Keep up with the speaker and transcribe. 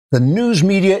The news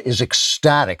media is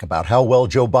ecstatic about how well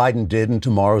Joe Biden did in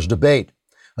tomorrow's debate.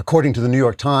 According to the New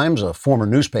York Times, a former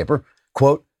newspaper,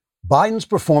 quote, Biden's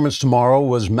performance tomorrow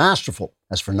was masterful.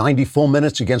 As for 90 full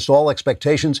minutes against all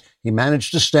expectations, he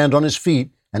managed to stand on his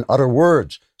feet and utter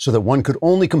words so that one could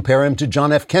only compare him to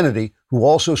John F. Kennedy, who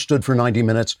also stood for 90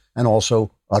 minutes and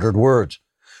also uttered words.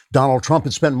 Donald Trump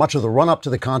had spent much of the run-up to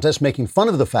the contest making fun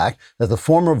of the fact that the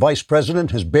former vice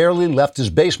president has barely left his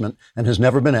basement and has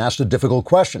never been asked a difficult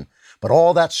question. But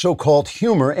all that so-called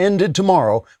humor ended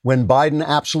tomorrow when Biden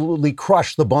absolutely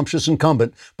crushed the bumptious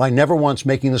incumbent by never once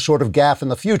making the sort of gaffe in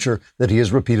the future that he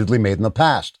has repeatedly made in the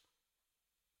past.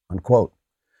 Unquote.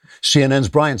 CNN's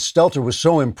Brian Stelter was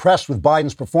so impressed with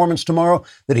Biden's performance tomorrow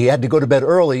that he had to go to bed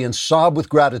early and sob with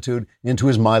gratitude into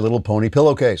his My Little Pony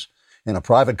pillowcase. In a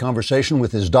private conversation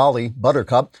with his dolly,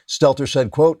 Buttercup, Stelter said,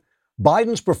 quote,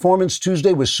 Biden's performance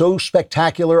Tuesday was so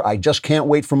spectacular, I just can't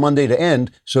wait for Monday to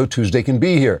end so Tuesday can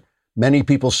be here. Many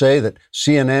people say that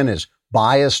CNN is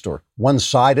biased or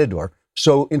one-sided or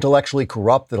so intellectually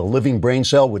corrupt that a living brain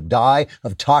cell would die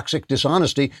of toxic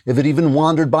dishonesty if it even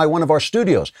wandered by one of our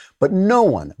studios. But no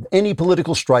one of any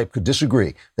political stripe could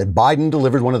disagree that Biden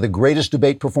delivered one of the greatest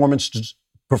debate performances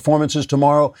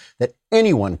tomorrow that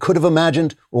anyone could have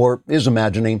imagined or is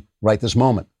imagining right this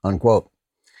moment, unquote.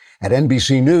 At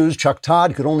NBC News, Chuck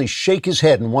Todd could only shake his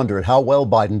head and wonder at how well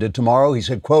Biden did tomorrow. He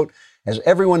said, quote, as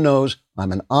everyone knows,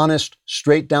 I'm an honest,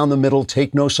 straight down the middle,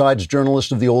 take no sides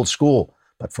journalist of the old school.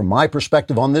 But from my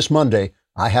perspective on this Monday,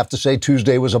 I have to say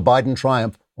Tuesday was a Biden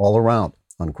triumph all around,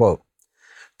 unquote.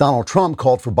 Donald Trump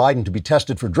called for Biden to be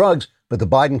tested for drugs, but the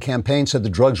Biden campaign said the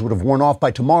drugs would have worn off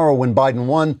by tomorrow when Biden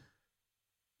won.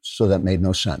 So that made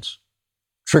no sense.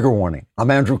 Trigger warning.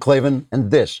 I'm Andrew Klavan, and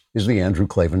this is The Andrew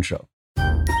Klavan Show.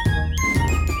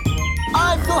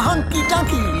 I feel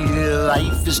hunky-dunky.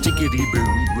 Life is tickety-boo.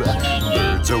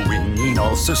 Birds are winging,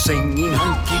 also singing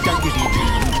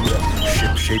hunky-dunky-doo.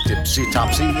 Ship-shape,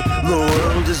 tipsy-topsy. The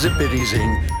world is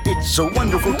zippity-zing. It's a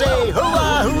wonderful day.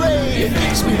 Hurrah, hooray. It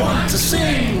makes me want to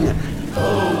sing.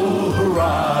 Oh,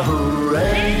 hurrah,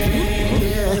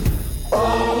 hooray.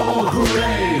 Oh,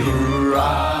 hooray,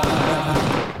 hurrah.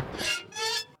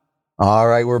 All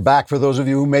right, we're back for those of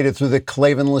you who made it through the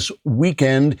Klavanless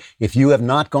weekend. If you have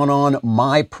not gone on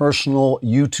my personal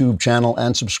YouTube channel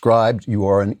and subscribed, you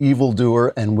are an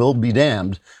evildoer and will be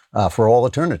damned for all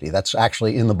eternity. That's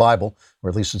actually in the Bible, or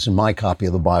at least it's in my copy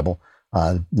of the Bible,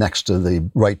 next to the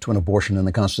right to an abortion in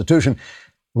the Constitution.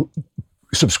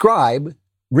 Subscribe.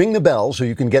 Ring the bell so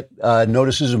you can get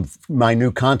notices of my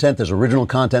new content. There's original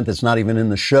content that's not even in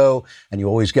the show, and you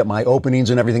always get my openings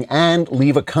and everything. And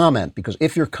leave a comment, because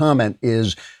if your comment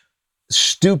is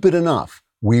stupid enough,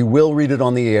 we will read it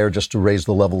on the air just to raise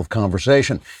the level of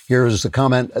conversation. Here is the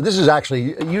comment. This is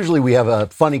actually, usually we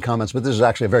have funny comments, but this is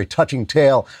actually a very touching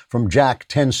tale from Jack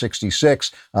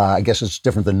 1066. I guess it's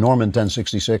different than Norman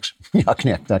 1066.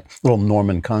 Yuck, that little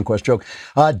Norman conquest joke.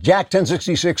 Jack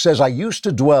 1066 says, I used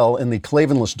to dwell in the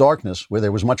Klavanless darkness where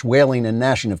there was much wailing and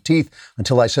gnashing of teeth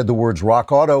until I said the words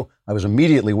rock auto. I was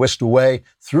immediately whisked away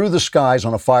through the skies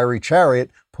on a fiery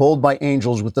chariot, pulled by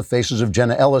angels with the faces of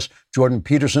Jenna Ellis, Jordan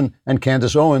Peterson, and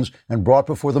Candace Owens, and brought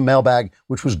before the mailbag,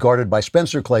 which was guarded by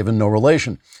Spencer Klavan, no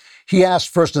relation. He asked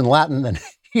first in Latin, then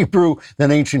Hebrew,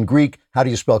 then ancient Greek, how do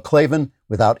you spell Klavan?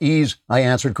 Without ease, I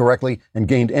answered correctly and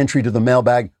gained entry to the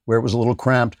mailbag where it was a little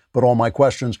cramped, but all my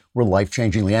questions were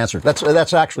life-changingly answered.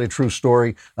 That's actually a true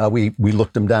story. We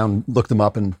looked them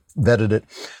up and vetted it.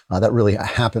 That really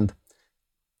happened.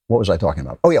 What was I talking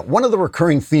about? Oh, yeah. One of the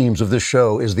recurring themes of this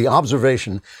show is the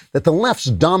observation that the left's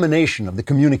domination of the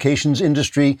communications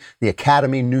industry, the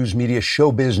academy, news media,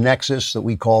 showbiz nexus that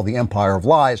we call the empire of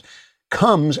lies,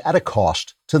 comes at a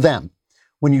cost to them.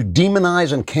 When you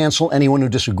demonize and cancel anyone who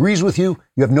disagrees with you,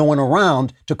 you have no one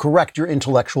around to correct your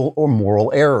intellectual or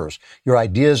moral errors. Your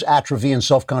ideas atrophy in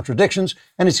self-contradictions,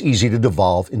 and it's easy to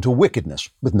devolve into wickedness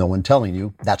with no one telling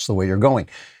you that's the way you're going.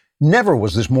 Never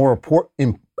was this more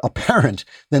apparent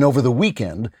than over the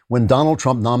weekend when Donald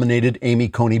Trump nominated Amy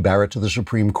Coney Barrett to the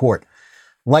Supreme Court.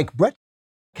 Like Brett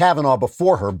Kavanaugh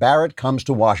before her, Barrett comes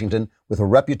to Washington with a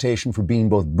reputation for being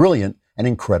both brilliant and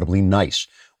incredibly nice.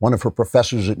 One of her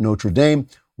professors at Notre Dame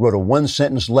wrote a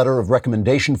one-sentence letter of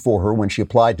recommendation for her when she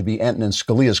applied to be Antonin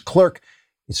Scalia's clerk.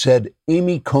 It said,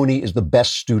 Amy Coney is the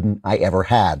best student I ever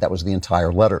had. That was the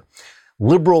entire letter.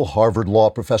 Liberal Harvard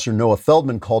Law professor Noah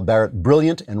Feldman called Barrett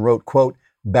brilliant and wrote, quote,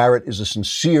 Barrett is a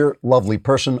sincere, lovely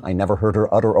person. I never heard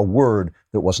her utter a word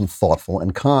that wasn't thoughtful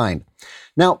and kind.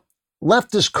 Now,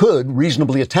 leftists could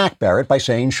reasonably attack Barrett by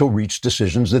saying she'll reach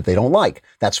decisions that they don't like.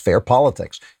 That's fair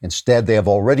politics. Instead, they have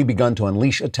already begun to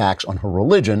unleash attacks on her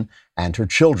religion and her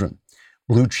children.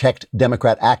 Blue-checked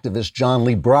Democrat activist John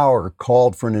Lee Brower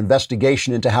called for an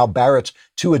investigation into how Barrett's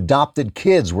 2 adopted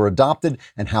kids were adopted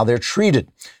and how they're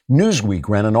treated. Newsweek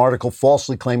ran an article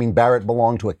falsely claiming Barrett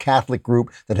belonged to a Catholic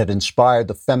group that had inspired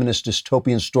the feminist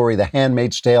dystopian story The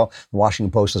Handmaid's Tale. The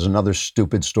Washington Post has another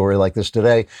stupid story like this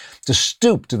today. To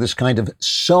stoop to this kind of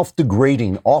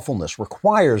self-degrading awfulness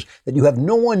requires that you have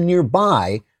no one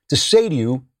nearby to say to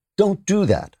you, don't do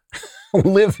that.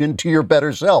 Live into your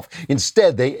better self.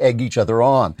 Instead, they egg each other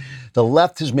on. The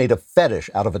left has made a fetish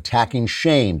out of attacking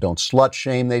shame. Don't slut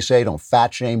shame, they say. Don't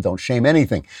fat shame. Don't shame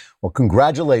anything. Well,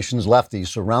 congratulations, lefties.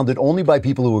 Surrounded only by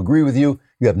people who agree with you,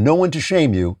 you have no one to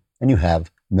shame you, and you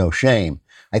have no shame.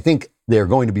 I think they're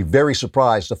going to be very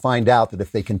surprised to find out that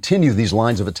if they continue these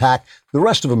lines of attack, the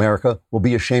rest of America will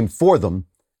be ashamed for them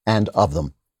and of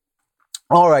them.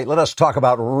 All right, let us talk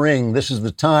about Ring. This is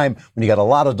the time when you got a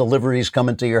lot of deliveries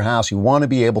coming to your house. You want to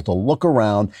be able to look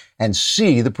around and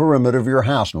see the perimeter of your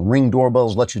house. And Ring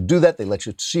doorbells let you do that. They let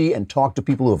you see and talk to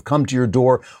people who have come to your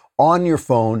door on your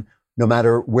phone, no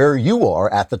matter where you are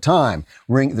at the time.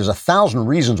 Ring, there's 1,000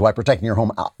 reasons why protecting your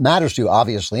home matters to you,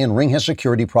 obviously, and Ring has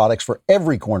security products for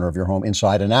every corner of your home,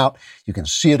 inside and out. You can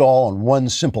see it all on one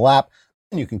simple app.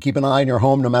 You can keep an eye on your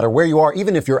home no matter where you are.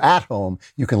 Even if you're at home,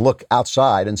 you can look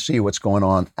outside and see what's going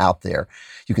on out there.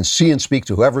 You can see and speak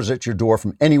to whoever's at your door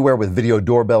from anywhere with video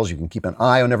doorbells. You can keep an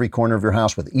eye on every corner of your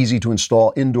house with easy to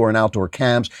install indoor and outdoor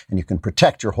cams, and you can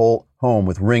protect your whole home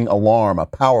with Ring Alarm, a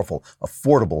powerful,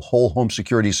 affordable whole home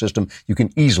security system you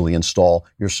can easily install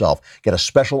yourself. Get a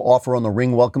special offer on the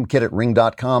Ring Welcome Kit at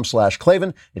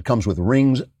ring.com/Klavan. It comes with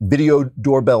Ring's Video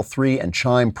Doorbell 3 and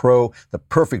Chime Pro, the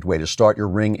perfect way to start your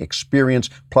Ring experience.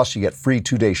 Plus, you get free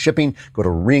 2-day shipping. Go to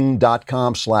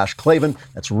ring.com/Klavan.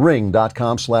 That's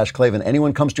ring.com/Klavan.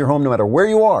 Anyone comes to your home, no matter where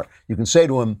you are, you can say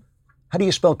to him, how do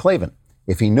you spell Klavan?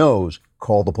 If he knows,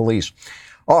 call the police.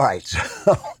 All right,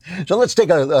 so let's take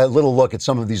a little look at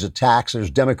some of these attacks.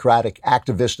 There's Democratic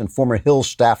activist and former Hill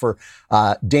staffer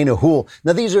Dana Houle.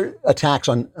 Now, these are attacks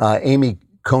on Amy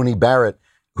Coney Barrett,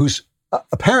 who's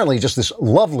apparently just this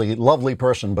lovely, lovely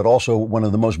person, but also one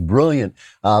of the most brilliant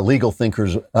legal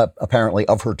thinkers, apparently,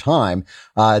 of her time.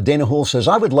 Dana Houle says,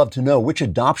 I would love to know which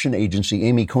adoption agency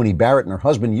Amy Coney Barrett and her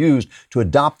husband used to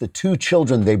adopt the 2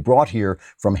 children they brought here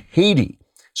from Haiti.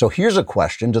 So here's a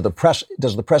question. Does the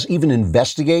press even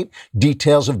investigate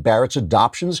details of Barrett's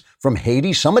adoptions from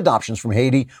Haiti? Some adoptions from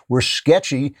Haiti were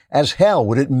sketchy as hell.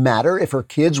 Would it matter if her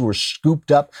kids were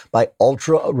scooped up by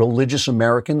ultra-religious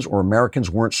Americans, or Americans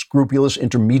weren't scrupulous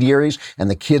intermediaries and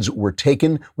the kids were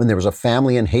taken when there was a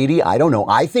family in Haiti? I don't know.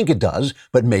 I think it does,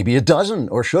 but maybe it doesn't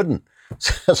or shouldn't.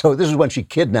 So this is when she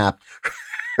kidnapped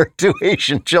her 2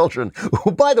 Haitian children, who,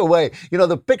 by the way, you know,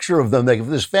 the picture of them,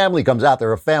 this family comes out.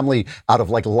 They're a family out of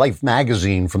like Life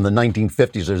magazine from the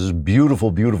 1950s. There's this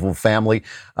beautiful, beautiful family.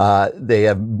 They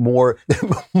have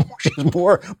she has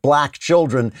more black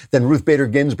children than Ruth Bader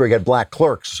Ginsburg had black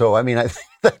clerks. So, I mean, I think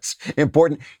that's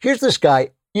important. Here's this guy,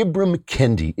 Ibram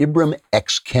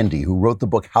X. Kendi, who wrote the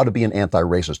book How to Be an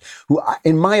Anti-Racist, who,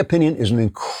 in my opinion, is an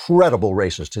incredible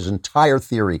racist. His entire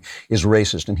theory is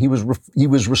racist. And he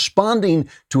was responding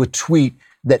to a tweet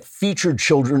that featured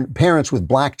parents with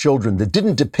black children that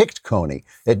didn't depict Coney.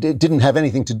 It didn't have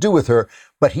anything to do with her.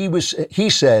 But he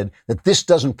said that this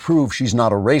doesn't prove she's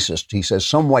not a racist. He says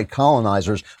some white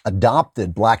colonizers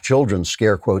adopted black children,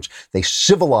 scare quotes. They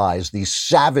civilized these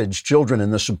savage children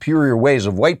in the superior ways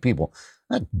of white people.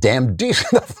 Not damn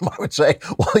decent of them, I would say,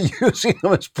 while using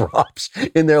them as props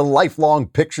in their lifelong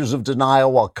pictures of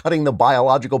denial, while cutting the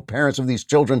biological parents of these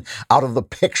children out of the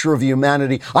picture of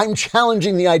humanity. I'm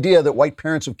challenging the idea that white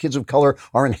parents of kids of color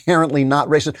are inherently not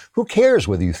racist. Who cares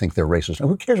whether you think they're racist?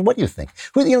 Who cares what you think?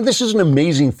 You know, this is an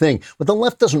amazing thing. What the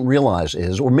left doesn't realize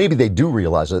is, or maybe they do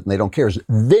realize it and they don't care, is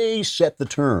they set the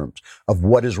terms of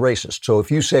what is racist. So if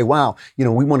you say, wow, you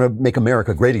know, we want to make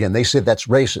America great again, they said that's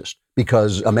racist.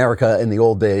 Because America in the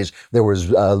old days, there were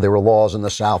laws in the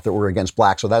South that were against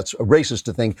blacks. So that's racist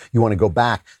to think you want to go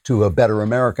back to a better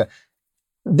America.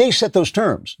 They set those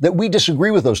terms. That we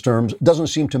disagree with those terms doesn't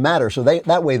seem to matter. So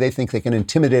that way they think they can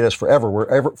intimidate us forever.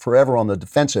 We're forever on the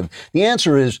defensive. The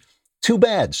answer is, too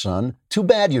bad, son. Too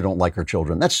bad you don't like her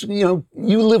children. That's, you know,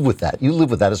 you live with that. You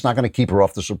live with that. It's not going to keep her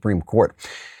off the Supreme Court.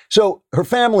 So her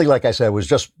family, like I said, was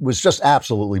just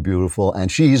absolutely beautiful,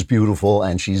 and she's beautiful,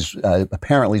 and she's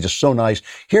apparently just so nice.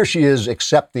 Here she is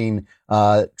accepting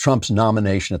Trump's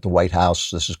nomination at the White House.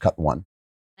 This is cut 1.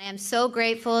 I am so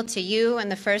grateful to you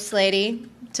and the First Lady,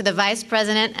 to the Vice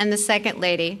President and the Second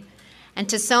Lady, and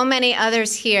to so many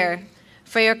others here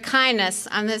for your kindness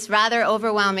on this rather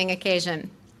overwhelming occasion.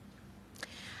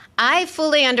 I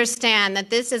fully understand that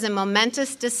this is a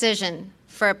momentous decision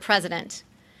for a president.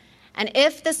 And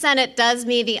if the Senate does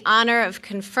me the honor of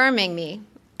confirming me,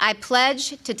 I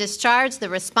pledge to discharge the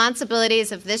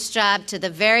responsibilities of this job to the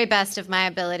very best of my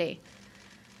ability.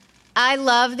 I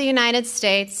love the United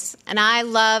States, and I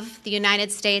love the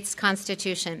United States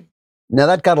Constitution. Now,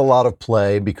 that got a lot of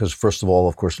play because, first of all,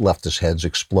 of course, leftist heads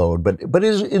explode. But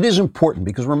it is important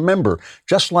because, remember,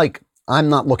 just like I'm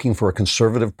not looking for a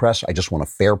conservative press, I just want a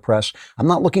fair press. I'm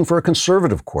not looking for a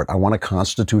conservative court. I want a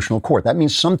constitutional court. That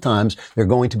means sometimes there are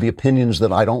going to be opinions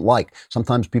that I don't like.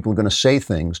 Sometimes people are going to say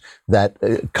things that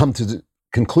come to the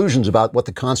conclusions about what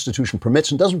the Constitution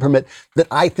permits and doesn't permit that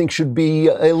I think should be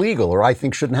illegal or I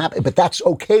think shouldn't happen. But that's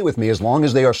okay with me as long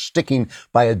as they are sticking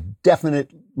by a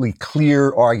definitely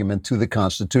clear argument to the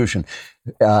Constitution.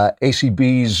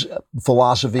 ACB's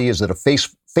philosophy is that a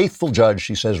faithful judge,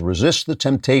 she says, resists the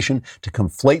temptation to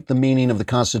conflate the meaning of the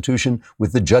Constitution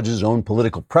with the judge's own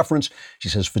political preference. She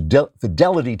says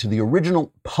fidelity to the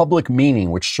original public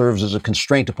meaning, which serves as a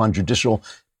constraint upon judicial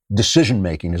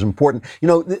decision-making, is important. You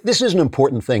know, this is an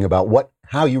important thing about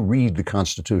how you read the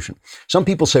Constitution. Some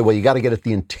people say, well, you got to get at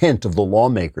the intent of the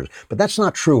lawmakers. But that's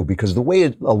not true because the way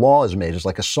a law is made is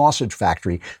like a sausage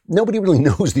factory. Nobody really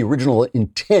knows the original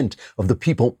intent of the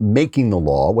people making the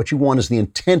law. What you want is the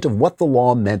intent of what the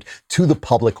law meant to the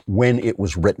public when it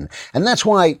was written. And that's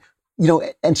why, you know,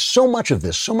 and so much of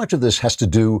this has to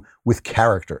do with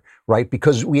character, right?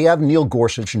 Because we have Neil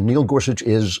Gorsuch, and Neil Gorsuch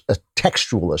is a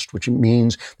textualist, which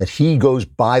means that he goes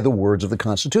by the words of the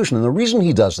Constitution. And the reason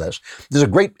he does this, there's a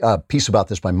great piece about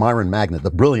this by Myron Magnet,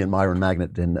 the brilliant Myron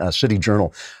Magnet in City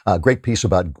Journal, a great piece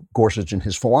about Gorsuch and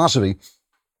his philosophy.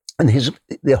 And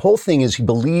the whole thing is he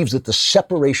believes that the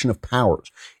separation of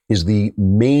powers is the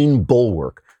main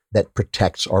bulwark that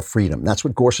protects our freedom. That's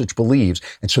what Gorsuch believes.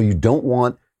 And so you don't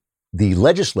want the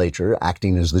legislature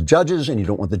acting as the judges, and you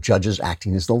don't want the judges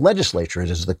acting as the legislature. It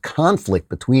is the conflict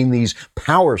between these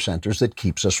power centers that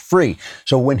keeps us free.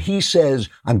 So when he says,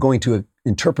 I'm going to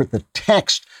interpret the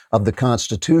text of the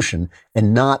Constitution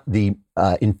and not the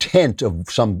intent of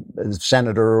some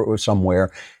senator or somewhere,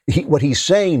 what he's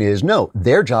saying is, no,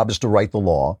 their job is to write the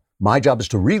law. My job is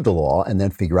to read the law and then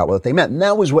figure out what they meant. And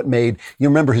that was what made, you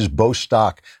remember his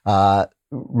Bostock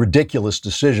ridiculous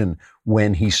decision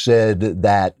when he said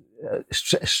that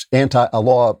a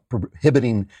law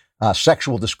prohibiting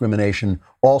sexual discrimination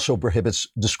also prohibits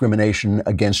discrimination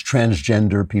against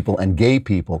transgender people and gay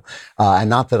people. And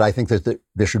not that I think that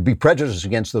there should be prejudice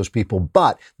against those people,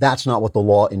 but that's not what the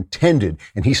law intended.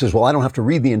 And he says, well, I don't have to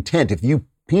read the intent. If you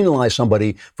penalize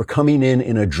somebody for coming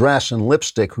in a dress and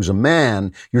lipstick who's a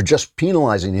man, you're just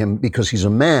penalizing him because he's a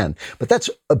man. But that's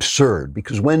absurd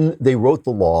because when they wrote the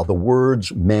law, the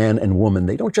words man and woman,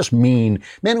 man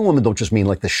and woman don't just mean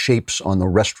like the shapes on the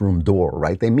restroom door,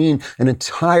 right? They mean an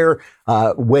entire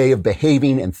way of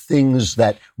behaving and things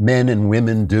that men and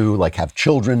women do, like have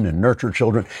children and nurture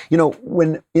children. You know,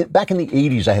 back in the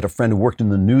 80s, I had a friend who worked in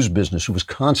the news business who was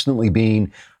constantly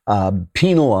being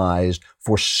penalized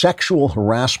for sexual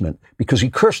harassment because he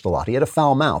cursed a lot. He had a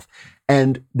foul mouth.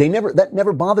 And that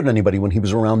never bothered anybody when he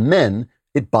was around men.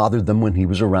 It bothered them when he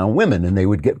was around women, and they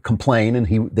would complain, and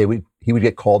he would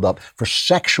get called up for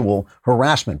sexual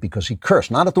harassment because he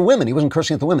cursed. Not at the women. He wasn't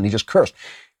cursing at the women. He just cursed.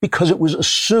 Because it was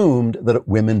assumed that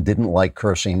women didn't like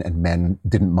cursing and men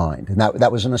didn't mind. And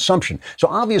that was an assumption. So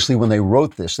obviously when they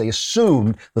wrote this, they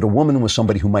assumed that a woman was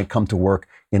somebody who might come to work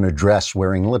in a dress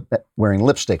wearing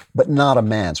lipstick, but not a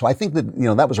man. So I think that, you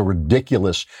know, that was a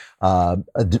ridiculous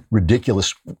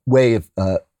way of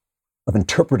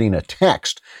interpreting a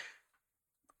text.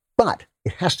 But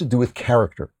it has to do with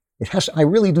character. I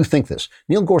really do think this.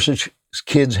 Neil Gorsuch's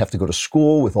kids have to go to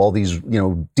school with all these, you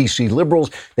know, DC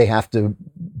liberals. They have to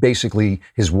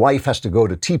his wife has to go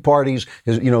to tea parties.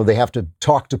 They have to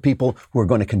talk to people who are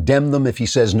going to condemn them if he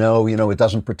says, no, you know, it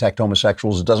doesn't protect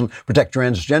homosexuals. It doesn't protect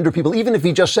transgender people. Even if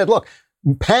he just said, look,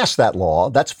 pass that law,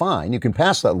 that's fine. You can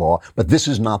pass that law, but this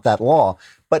is not that law.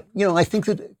 But, you know, I think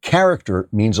that character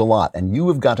means a lot. And you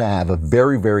have got to have a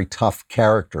very, very tough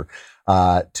character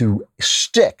to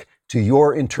stick to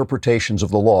your interpretations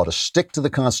of the law, to stick to the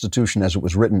Constitution as it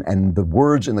was written and the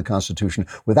words in the Constitution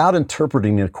without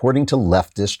interpreting it according to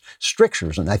leftist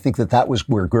strictures. And I think that was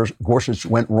where Gorsuch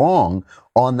went wrong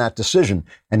on that decision.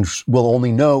 And we'll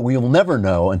never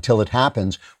know until it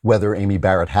happens whether Amy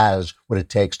Barrett has what it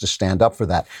takes to stand up for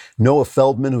that. Noah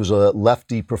Feldman, who's a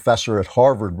lefty professor at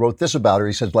Harvard, wrote this about her.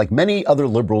 He says, like many other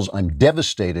liberals, I'm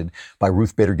devastated by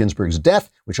Ruth Bader Ginsburg's death,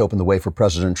 which opened the way for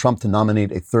President Trump to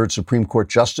nominate a third Supreme Court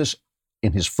justice.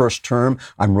 in his first term.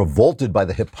 I'm revolted by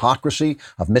the hypocrisy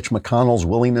of Mitch McConnell's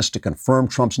willingness to confirm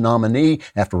Trump's nominee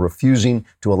after refusing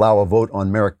to allow a vote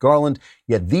on Merrick Garland.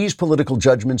 Yet these political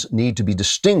judgments need to be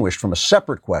distinguished from a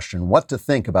separate question, what to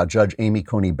think about Judge Amy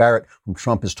Coney Barrett, whom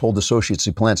Trump has told associates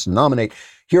he plans to nominate.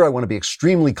 Here I want to be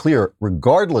extremely clear.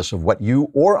 Regardless of what you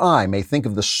or I may think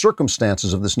of the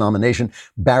circumstances of this nomination,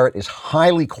 Barrett is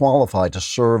highly qualified to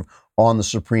serve on the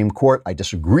Supreme Court. I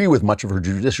disagree with much of her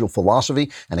judicial philosophy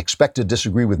and expect to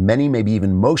disagree with many, maybe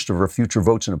even most of her future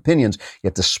votes and opinions.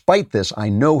 Yet despite this, I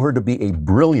know her to be a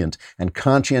brilliant and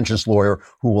conscientious lawyer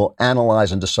who will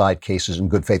analyze and decide cases in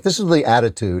good faith. This is the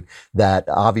attitude that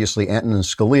obviously Antonin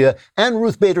Scalia and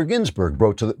Ruth Bader Ginsburg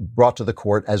brought to the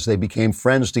court as they became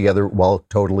friends together while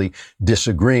totally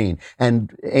disagreeing.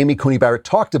 And Amy Coney Barrett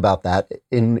talked about that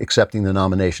in accepting the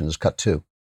nomination. This is cut 2.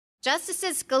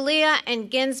 Justices Scalia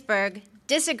and Ginsburg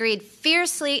disagreed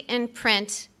fiercely in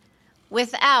print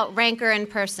without rancor in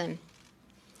person.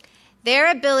 Their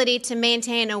ability to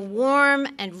maintain a warm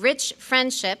and rich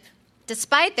friendship,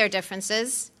 despite their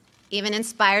differences, even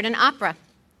inspired an opera.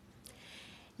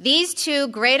 These two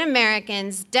great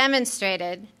Americans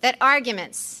demonstrated that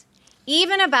arguments,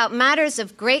 even about matters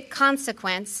of great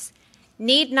consequence,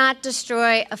 need not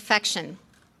destroy affection.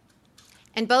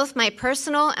 In both my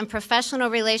personal and professional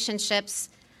relationships,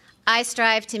 I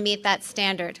strive to meet that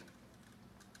standard.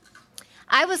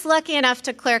 I was lucky enough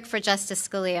to clerk for Justice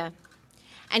Scalia,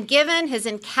 and given his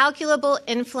incalculable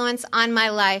influence on my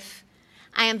life,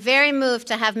 I am very moved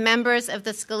to have members of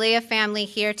the Scalia family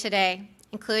here today,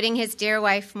 including his dear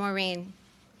wife, Maureen.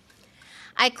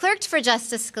 I clerked for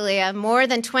Justice Scalia more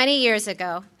than 20 years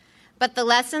ago, but the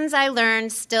lessons I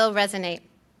learned still resonate.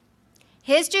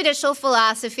 His judicial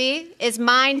philosophy is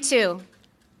mine, too.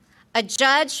 A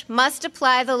judge must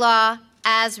apply the law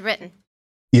as written.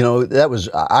 You know, that was,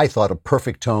 I thought, a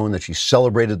perfect tone that she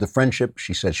celebrated the friendship.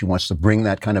 She said she wants to bring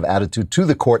that kind of attitude to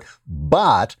the court.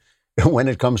 But when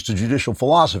it comes to judicial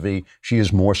philosophy, she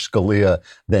is more Scalia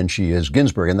than she is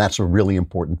Ginsburg. And that's a really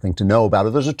important thing to know about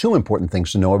her. Those are two important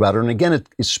things to know about her. And again,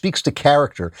 it speaks to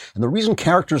character. And the reason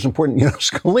character is important, you know,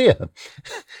 Scalia,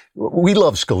 we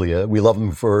love Scalia. We love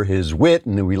him for his wit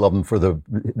and we love him for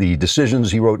the decisions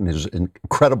he wrote and his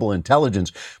incredible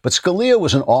intelligence. But Scalia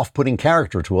was an off-putting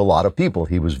character to a lot of people.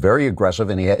 He was very aggressive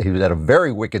and he had a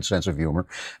very wicked sense of humor,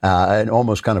 and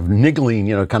almost kind of niggling,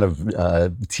 you know, kind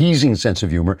of teasing sense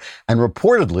of humor. And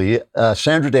reportedly,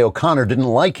 Sandra Day O'Connor didn't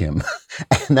like him,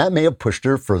 and that may have pushed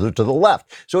her further to the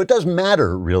left. So it does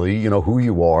matter, really, you know, who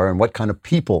you are and what kind of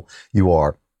people you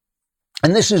are.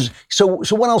 And this is, so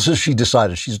what else has she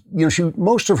decided?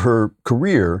 Most of her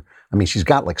career, I mean, she's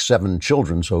got like 7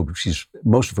 children, so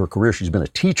most of her career, she's been a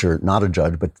teacher, not a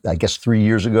judge. But I guess 3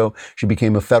 years ago, she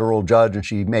became a federal judge and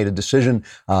she made a decision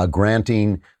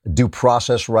granting due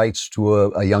process rights to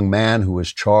a young man who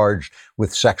was charged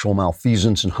with sexual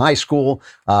malfeasance in high school.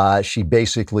 She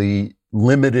basically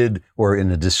limited, or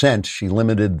in a dissent, she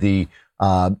limited the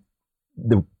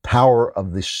power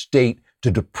of the state to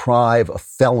deprive a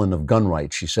felon of gun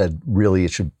rights. She said, really,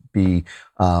 it should be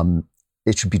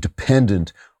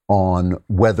dependent on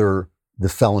whether the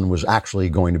felon was actually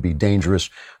going to be dangerous.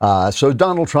 So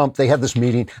Donald Trump, they had this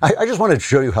meeting. I just wanted to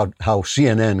show you how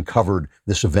CNN covered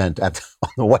this event on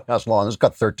the White House lawn. This is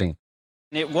cut 13.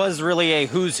 It was really a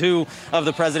who's who of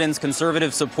the president's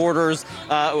conservative supporters.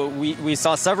 We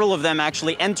saw several of them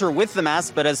actually enter with the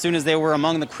mask, but as soon as they were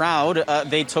among the crowd,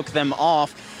 they took them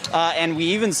off. And we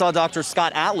even saw Dr.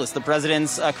 Scott Atlas, the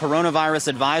president's coronavirus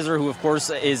advisor, who, of course,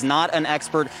 is not an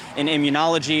expert in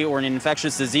immunology or in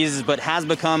infectious diseases, but has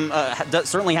become,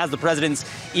 certainly has the president's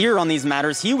ear on these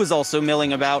matters. He was also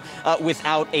milling about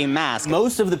without a mask.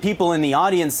 Most of the people in the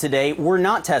audience today were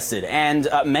not tested, and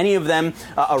many of them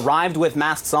arrived with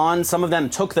masks on. Some of them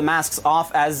took the masks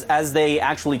off as they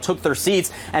actually took their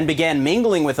seats and began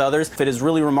mingling with others. It is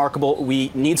really remarkable.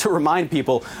 We need to remind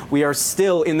people we are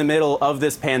still in the middle of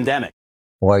this pandemic.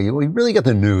 Boy, you really get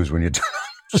the news when you turn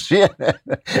on CNN.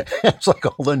 It's like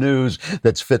all the news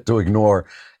that's fit to ignore.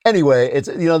 Anyway, it's,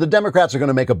 you know, the Democrats are going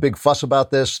to make a big fuss about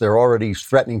this. They're already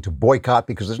threatening to boycott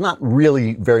because there's not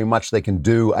really very much they can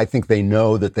do. I think they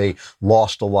know that they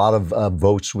lost a lot of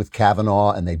votes with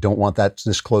Kavanaugh and they don't want that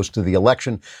this close to the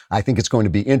election. I think it's going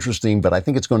to be interesting, but I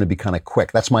think it's going to be kind of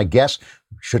quick. That's my guess.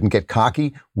 Shouldn't get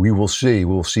cocky. We will see.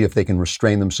 We'll see if they can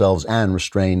restrain themselves and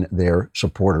restrain their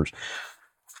supporters.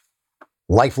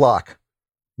 LifeLock.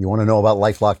 You want to know about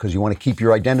LifeLock because you want to keep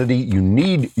your identity. You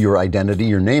need your identity.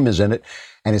 Your name is in it.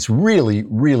 And it's really,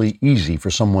 really easy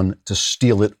for someone to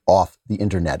steal it off the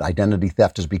internet. Identity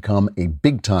theft has become a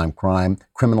big-time crime.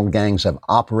 Criminal gangs have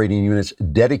operating units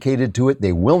dedicated to it.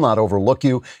 They will not overlook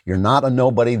you. You're not a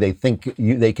nobody. They think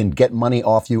they can get money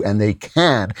off you, and they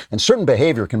can. And certain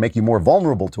behavior can make you more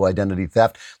vulnerable to identity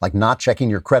theft, like not checking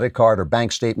your credit card or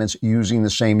bank statements, using the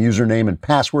same username and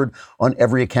password on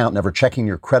every account, never checking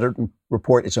your credit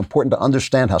report. It's important to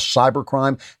understand how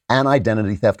cybercrime and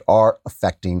identity theft are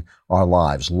affecting our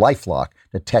lives. LifeLock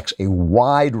detects a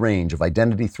wide range of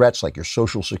identity threats, like your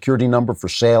social security number for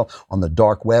sale on the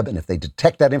dark web. And if they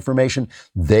detect that information,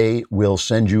 they will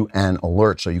send you an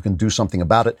alert so you can do something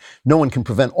about it. No one can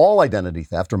prevent all identity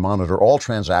theft or monitor all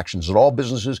transactions at all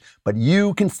businesses, but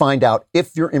you can find out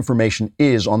if your information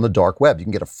is on the dark web. You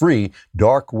can get a free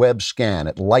dark web scan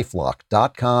at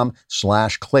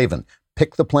lifelock.com/Klavan.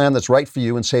 Pick the plan that's right for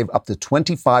you and save up to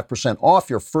 25% off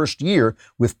your first year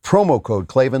with promo code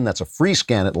Klavan. That's a free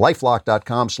scan at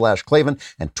lifelock.com/Klavan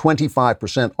and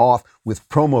 25% off with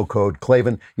promo code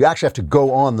Klavan. You actually have to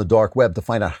go on the dark web to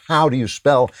find out how do you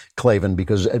spell Klavan,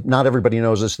 because not everybody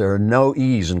knows this. There are no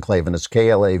E's in Klavan. It's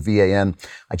Klavan.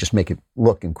 I just make it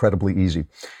look incredibly easy.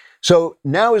 So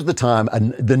now is the time.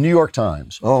 The New York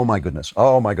Times. Oh my goodness.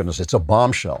 It's a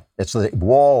bombshell. It's the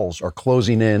walls are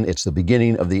closing in. It's the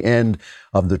beginning of the end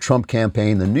of the Trump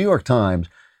campaign. The New York Times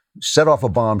set off a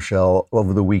bombshell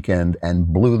over the weekend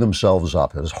and blew themselves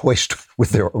up as hoist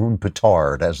with their own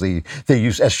petard, as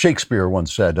as Shakespeare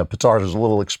once said, a petard is a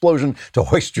little explosion to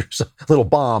hoist yourself, a little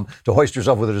bomb to hoist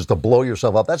yourself with it is to blow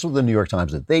yourself up. That's what the New York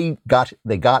Times did. They got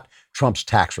Trump's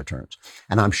tax returns,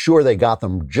 and I'm sure they got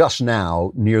them just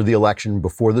now near the election,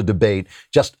 before the debate.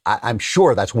 I'm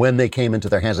sure that's when they came into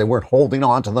their hands. They weren't holding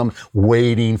on to them,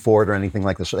 waiting for it or anything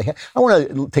like this. So I want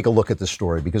to take a look at this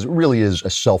story because it really is a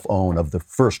self-own of the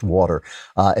first water.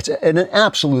 It's an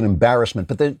absolute embarrassment,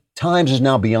 but the Times is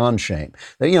now beyond shame.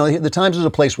 The Times is a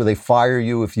place where they fire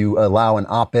you if you allow an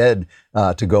op-ed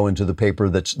to go into the paper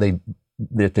that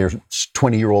their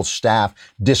 20-year-old staff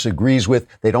disagrees with.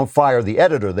 They don't fire the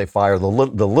editor. They fire the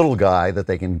little guy that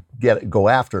they can go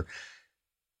after.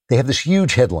 They have this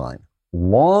huge headline: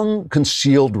 long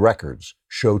concealed records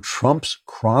show Trump's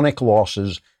chronic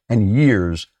losses and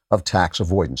years of tax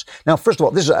avoidance. Now, first of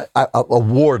all, this is a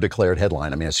war-declared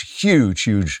headline. I mean, it's a huge,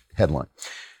 huge headline.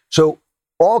 So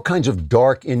all kinds of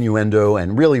dark innuendo,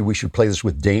 and really we should play this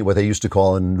with what they used to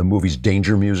call in the movies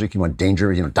danger music. You want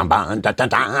danger,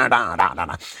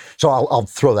 So I'll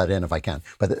throw that in if I can.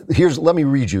 But let me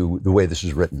read you the way this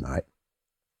is written, all right?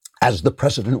 As the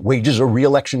president wages a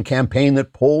re-election campaign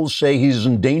that polls say he's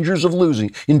in danger of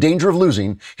losing,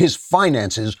 his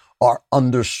finances are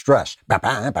under stress.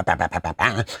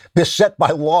 Beset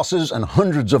by losses and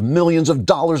hundreds of millions of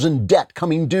dollars in debt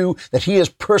coming due that he has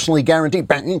personally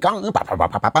guaranteed.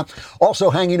 Also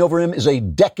hanging over him is a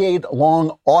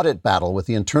decade-long audit battle with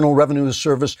the Internal Revenue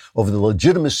Service over the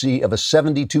legitimacy of a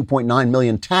 $72.9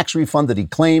 million tax refund that he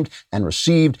claimed and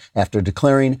received after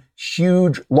declaring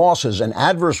huge losses. An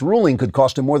adverse ruling could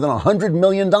cost him more than $100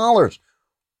 million.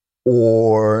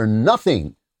 Or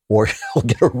nothing. Or he'll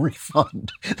get a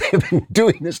refund. They've been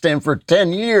doing this to him for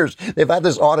 10 years. They've had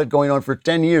this audit going on for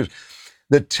 10 years.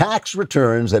 The tax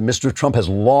returns that Mr. Trump has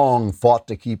long fought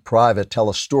to keep private tell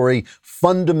a story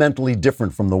fundamentally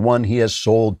different from the one he has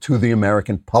sold to the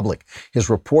American public. His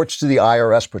reports to the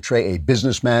IRS portray a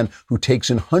businessman who takes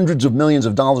in hundreds of millions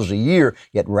of dollars a year,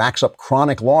 yet racks up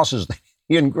chronic losses that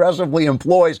he aggressively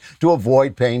employs to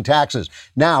avoid paying taxes.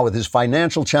 Now, with his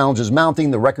financial challenges mounting,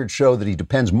 the records show that he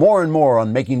depends more and more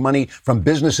on making money from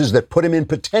businesses that put him in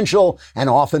potential and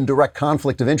often direct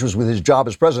conflict of interest with his job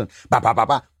as president. But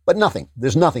nothing.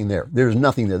 There's nothing there. There's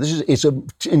nothing there. It's an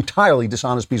entirely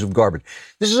dishonest piece of garbage.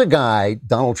 This is a guy,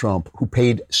 Donald Trump, who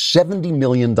paid $70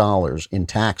 million in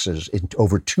taxes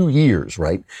over 2 years,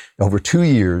 right? Over 2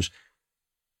 years.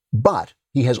 But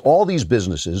he has all these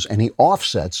businesses, and he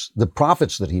offsets the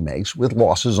profits that he makes with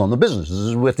losses on the businesses. This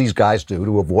is what these guys do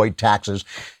to avoid taxes.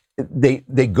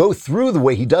 They go through the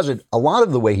way he does it. A lot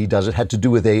of the way he does it had to do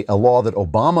with a law that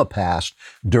Obama passed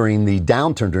during the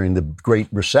downturn, during the Great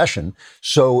Recession.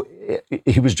 So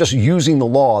he was just using the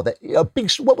law.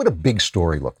 What would a big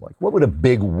story look like? What would a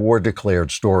big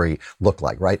war-declared story look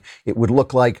like, right? It would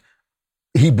look like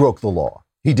he broke the law.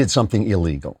 He did something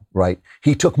illegal, right?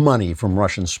 He took money from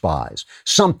Russian spies.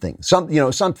 Something.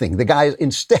 The guy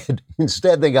instead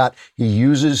he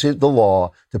uses the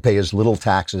law to pay as little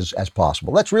taxes as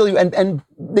possible. That's really, and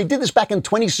they did this back in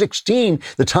 2016.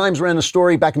 The Times ran a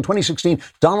story back in 2016.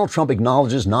 Donald Trump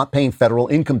acknowledges not paying federal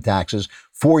income taxes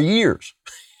for years.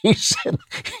 He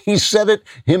said it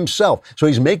himself. So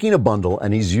he's making a bundle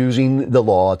and he's using the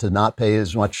law to not pay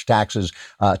as much taxes,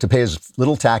 to pay as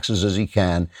little taxes as he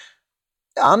can.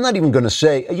 I'm not even going to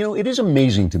say, it is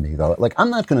amazing to me, though. Like, I'm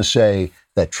not going to say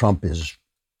that Trump is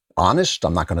honest.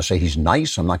 I'm not going to say he's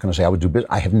nice. I'm not going to say I would do business.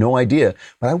 I have no idea.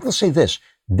 But I will say this.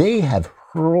 They have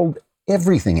hurled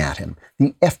everything at him.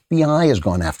 The FBI has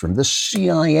gone after him. The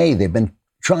CIA, they've been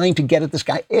trying to get at this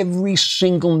guy. Every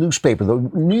single newspaper, the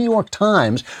New York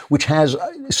Times, which has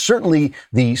certainly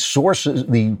the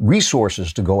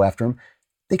resources to go after him,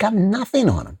 they got nothing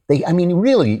on him.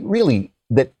 Really,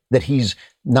 that he's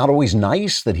not always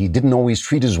nice, that he didn't always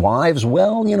treat his wives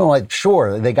well.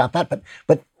 Sure, they got that,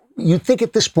 but you'd think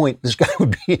at this point this guy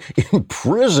would be in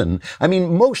prison. I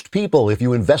mean, most people, if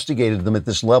you investigated them at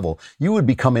this level, you would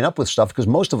be coming up with stuff because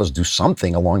most of us do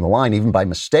something along the line, even by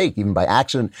mistake, even by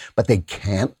accident, but they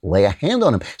can't lay a hand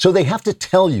on him. So they have to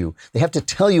tell you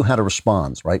how to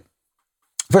respond, right?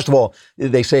 First of all,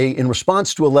 they say, in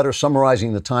response to a letter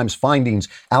summarizing the Times' findings,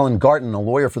 Alan Garten, a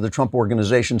lawyer for the Trump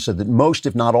Organization, said that most,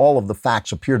 if not all, of the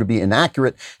facts appear to be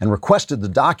inaccurate and requested the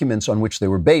documents on which they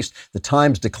were based. The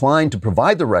Times declined to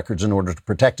provide the records in order to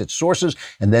protect its sources,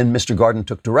 and then Mr. Garten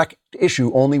took direct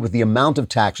issue only with the amount of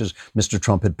taxes Mr.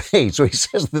 Trump had paid. So he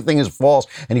says the thing is false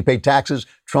and he paid taxes.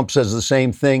 Trump says the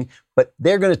same thing. But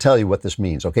they're going to tell you what this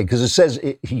means, okay? Because it says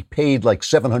he paid like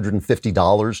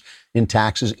 $750 in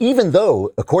taxes, even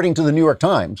though, according to the New York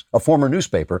Times, a former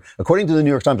newspaper, he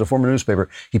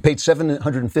paid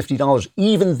 $750,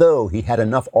 even though he had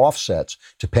enough offsets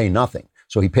to pay nothing.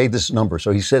 So he paid this number.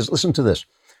 So he says, listen to this.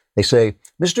 They say,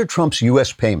 Mr. Trump's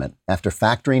U.S. payment, after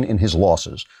factoring in his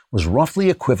losses, was roughly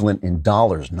equivalent in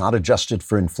dollars, not adjusted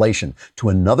for inflation, to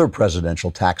another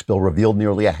presidential tax bill revealed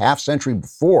nearly a half century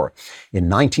before. In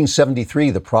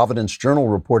 1973, the Providence Journal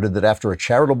reported that after a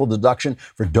charitable deduction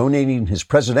for donating his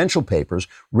presidential papers,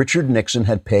 Richard Nixon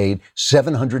had paid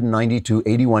 $792.81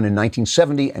 in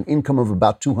 1970, an income of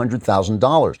about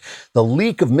 $200,000. The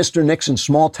leak of Mr. Nixon's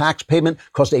small tax payment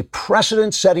caused a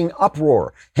precedent-setting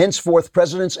uproar. Henceforth,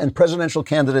 presidents and presidential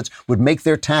candidates would make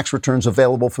their tax returns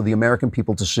available for the American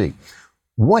people to see.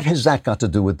 What has that got to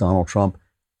do with Donald Trump?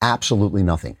 Absolutely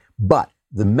nothing. But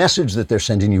the message that they're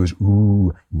sending you is,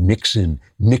 ooh, Nixon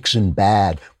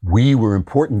bad. We were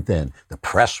important then. The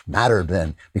press mattered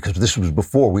then, because this was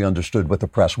before we understood what the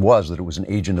press was, that it was an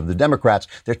agent of the Democrats.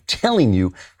 They're telling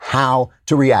you how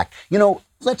to react.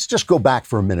 Let's just go back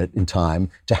for a minute in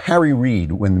time to Harry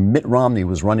Reid when Mitt Romney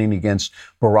was running against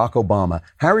Barack Obama.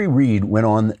 Harry Reid went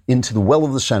on into the well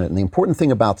of the Senate. And the important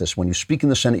thing about this, when you speak in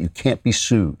the Senate, you can't be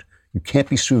sued. You can't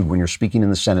be sued when you're speaking in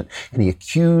the Senate. And he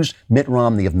accused Mitt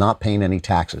Romney of not paying any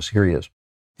taxes. Here he is.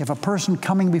 If a person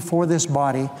coming before this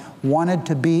body wanted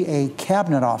to be a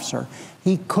cabinet officer,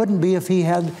 he couldn't be if he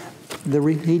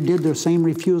did the same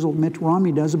refusal Mitt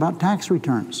Romney does about tax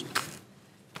returns.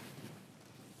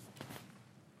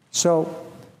 So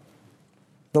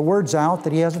the word's out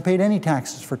that he hasn't paid any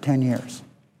taxes for 10 years.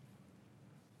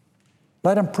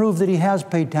 Let him prove that he has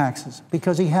paid taxes,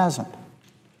 because he hasn't.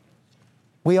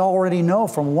 We already know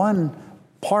from one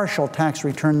partial tax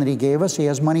return that he gave us, he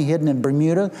has money hidden in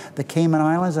Bermuda, the Cayman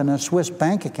Islands, and a Swiss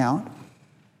bank account.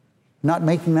 Not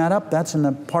making that up, that's in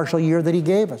the partial year that he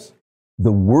gave us.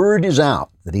 The word is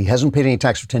out that he hasn't paid any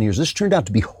tax for 10 years. This turned out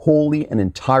to be wholly and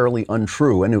entirely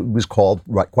untrue, and it was called,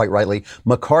 quite rightly,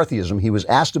 McCarthyism. He was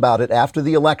asked about it after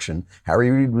the election. Harry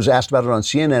Reid was asked about it on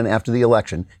CNN after the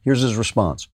election. Here's his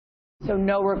response. So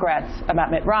no regrets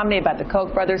about Mitt Romney, about the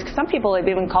Koch brothers. Some people have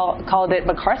even called it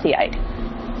McCarthyite.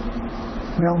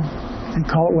 Well, they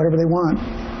call it whatever they want.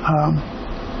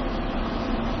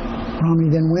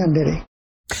 Romney didn't win, did he?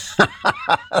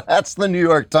 That's the New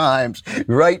York Times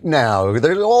right now.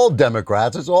 They're all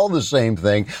Democrats. It's all the same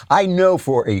thing. I know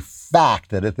for a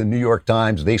fact that at the New York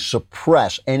Times, they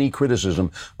suppress any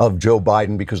criticism of Joe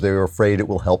Biden because they're afraid it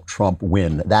will help Trump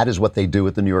win. That is what they do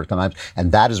at the New York Times,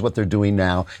 and that is what they're doing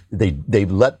now. They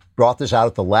brought this out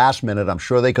at the last minute. I'm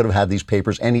sure they could have had these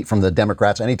papers from the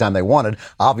Democrats anytime they wanted.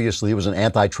 Obviously, it was an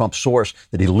anti-Trump source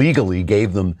that illegally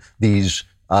gave them these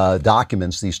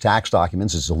documents, these tax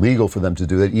documents. It's illegal for them to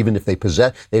do that, even if they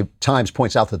possess. Times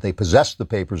points out that they possessed the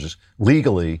papers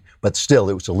legally, but still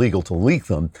it was illegal to leak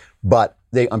them. But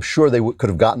I'm sure they could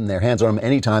have gotten their hands on them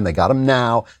anytime. They got them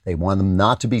now. They want them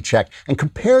not to be checked. And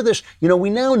compare this. We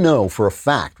now know for a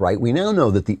fact, right? We now know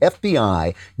that the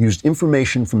FBI used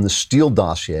information from the Steele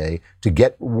dossier to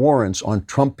get warrants on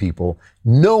Trump people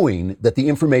knowing that the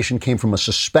information came from a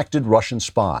suspected Russian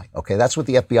spy. Okay, that's what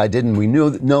the FBI did, and we know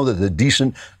that the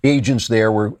decent agents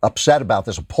there were upset about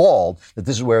this, appalled that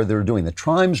this is where they were doing. The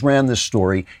Times ran this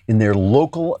story in their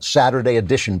local Saturday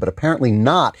edition, but apparently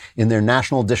not in their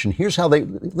national edition.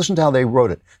 Listen to how they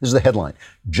wrote it. This is the headline.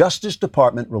 Justice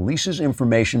Department releases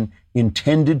information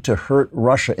intended to hurt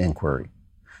Russia inquiry.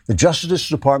 The Justice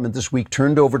Department this week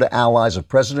turned over to allies of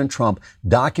President Trump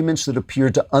documents that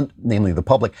appeared to, namely the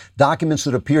public, documents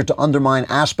that appeared to undermine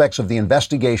aspects of the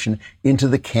investigation into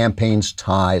the campaign's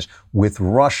ties with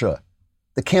Russia.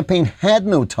 The campaign had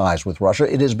no ties with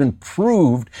Russia. It has been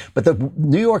proved, but the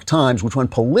New York Times, which won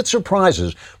Pulitzer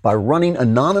Prizes by running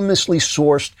anonymously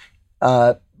sourced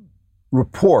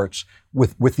reports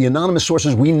with the anonymous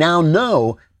sources we now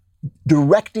know,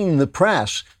 directing the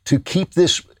press to keep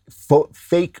this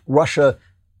fake Russia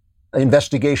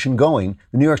investigation going.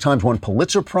 The New York Times won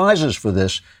Pulitzer Prizes for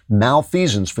this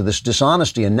malfeasance, for this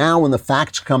dishonesty. And now when the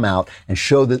facts come out and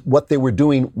show that what they were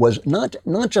doing was not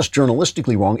just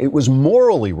journalistically wrong, it was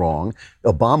morally wrong.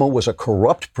 Obama was a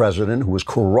corrupt president who was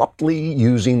corruptly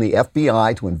using the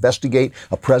FBI to investigate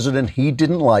a president he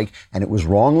didn't like, and it was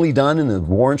wrongly done, and the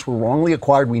warrants were wrongly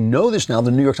acquired. We know this now. The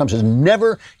New York Times has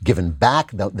never given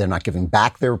back. They're not giving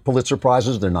back their Pulitzer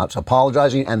Prizes. They're not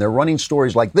apologizing, and they're running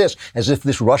stories like this as if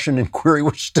this Russian inquiry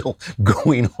was still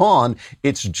going on.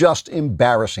 It's just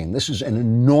embarrassing. This is an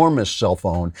enormous cell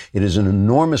phone. It is an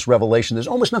enormous revelation. There's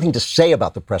almost nothing to say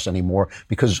about the press anymore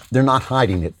because they're not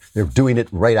hiding it. They're doing it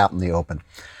right out in the open.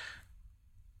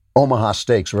 Omaha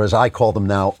Steaks, or as I call them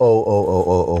now,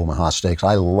 Omaha Steaks.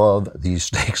 I love these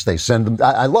steaks. They send them.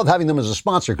 I love having them as a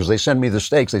sponsor because they send me the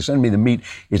steaks. They send me the meat.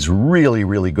 It's really,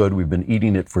 really good. We've been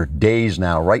eating it for days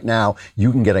now. Right now,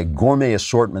 you can get a gourmet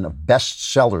assortment of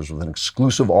best sellers with an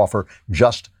exclusive offer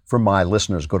just for my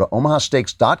listeners. Go to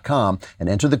omahasteaks.com and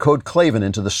enter the code Klavan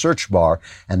into the search bar.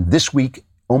 And this week,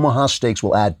 Omaha Steaks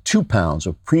will add 2 pounds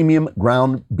of premium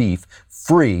ground beef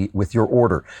free with your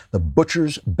order. The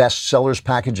Butcher's Best Sellers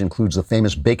package includes the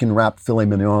famous bacon-wrapped filet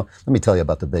mignon. Let me tell you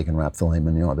about the bacon-wrapped filet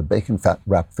mignon. The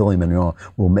bacon-wrapped filet mignon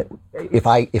will make, if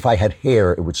I had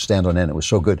hair, it would stand on end. It was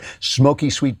so good.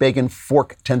 Smoky sweet bacon,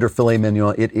 fork tender filet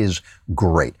mignon. It is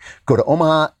great. Go to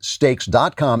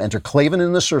omahasteaks.com, enter Klavan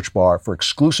in the search bar for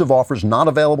exclusive offers not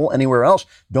available anywhere else.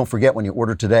 Don't forget, when you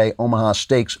order today, Omaha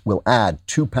Steaks will add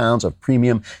 2 pounds of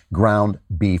premium ground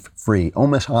beef free.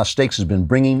 Omaha Steaks has been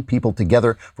bringing people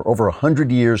together for over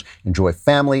 100 years. Enjoy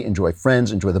family, enjoy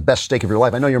friends, enjoy the best steak of your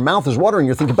life. I know your mouth is watering.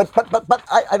 You're thinking, but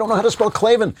I don't know how to spell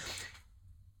Klavan.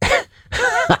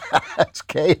 It's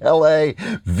Klavan.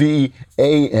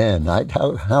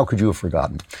 How could you have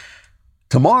forgotten?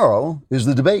 Tomorrow is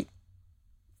the debate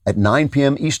at 9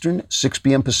 p.m. Eastern, 6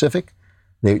 p.m. Pacific.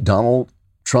 Donald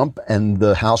Trump and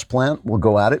the House plant will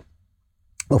go at it.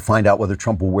 We'll find out whether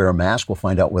Trump will wear a mask. We'll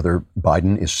find out whether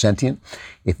Biden is sentient.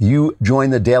 If you join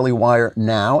the Daily Wire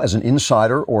now as an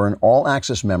insider or an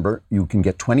all-access member, you can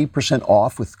get 20%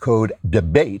 off with code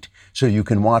DEBATE, so you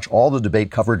can watch all the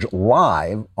debate coverage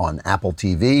live on Apple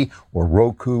TV or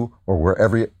Roku or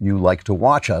wherever you like to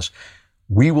watch us.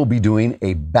 We will be doing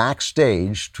a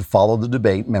backstage to follow the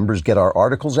debate. Members get our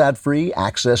articles ad-free,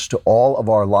 access to all of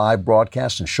our live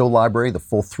broadcasts and show library, the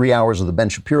full 3 hours of the Ben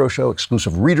Shapiro Show,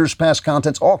 exclusive Reader's Pass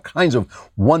contents, all kinds of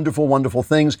wonderful, wonderful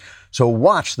things. So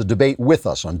watch the debate with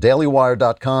us on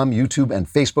dailywire.com, YouTube, and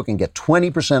Facebook, and get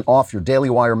 20% off your Daily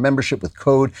Wire membership with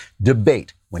code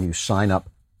DEBATE when you sign up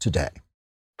today.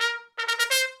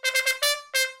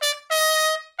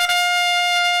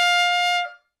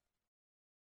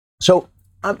 So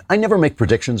I never make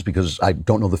predictions because I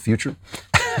don't know the future.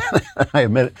 I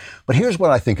admit it. But here's what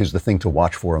I think is the thing to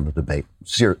watch for on the debate.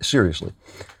 Seriously.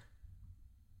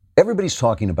 Everybody's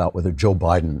talking about whether Joe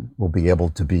Biden will be able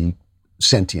to be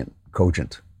sentient,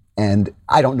 cogent. And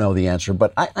I don't know the answer,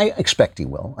 but I expect he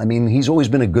will. I mean, he's always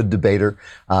been a good debater.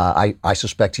 I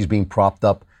suspect he's being propped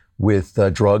up with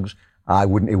drugs. It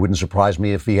wouldn't surprise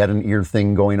me if he had an ear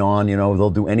thing going on. You know,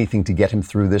 they'll do anything to get him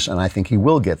through this, and I think he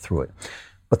will get through it.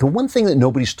 But the one thing that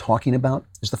nobody's talking about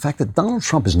is the fact that Donald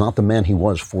Trump is not the man he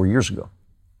was 4 years ago.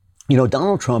 You know,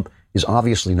 Donald Trump is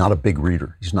obviously not a big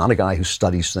reader. He's not a guy who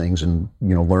studies things and,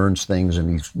 you know, learns things.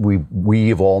 And we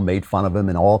have all made fun of him,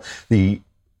 and all the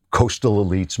coastal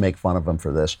elites make fun of him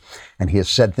for this. And he has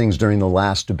said things during the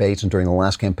last debates and during the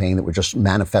last campaign that were just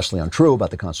manifestly untrue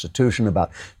about the Constitution,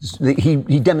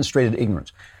 he demonstrated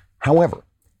ignorance. However,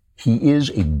 he is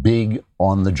a big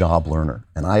on-the-job learner,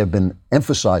 and I have been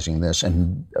emphasizing this,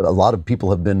 and a lot of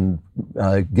people have been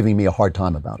giving me a hard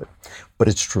time about it. But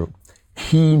it's true.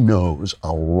 He knows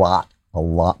a lot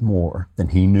more than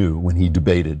he knew when he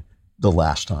debated the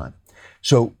last time.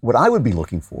 So what I would be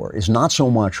looking for is not so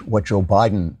much what Joe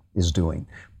Biden is doing,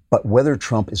 but whether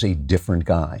Trump is a different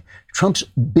guy. Trump's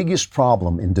biggest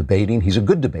problem in debating, he's a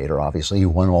good debater, obviously, he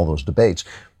won all those debates,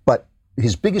 but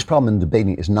his biggest problem in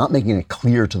debating is not making it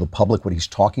clear to the public what he's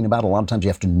talking about. A lot of times you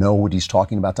have to know what he's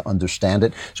talking about to understand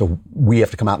it. So we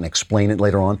have to come out and explain it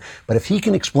later on. But if he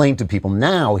can explain to people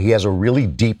now, he has a really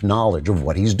deep knowledge of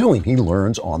what he's doing. He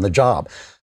learns on the job.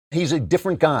 He's a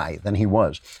different guy than he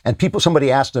was. And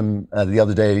somebody asked him the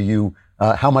other day,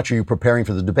 how much are you preparing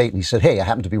for the debate? And he said, hey, I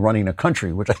happen to be running a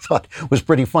country, which I thought was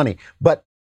pretty funny. But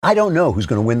I don't know who's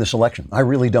going to win this election. I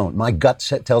really don't. My gut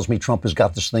tells me Trump has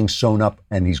got this thing sewn up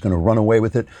and he's going to run away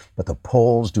with it. But the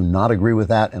polls do not agree with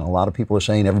that. And a lot of people are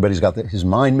saying everybody's got his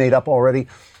mind made up already.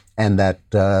 And that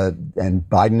and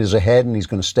Biden is ahead and he's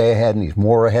going to stay ahead and he's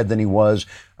more ahead than he was,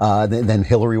 than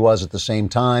Hillary was at the same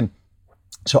time.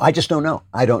 So I just don't know.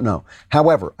 I don't know.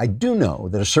 However, I do know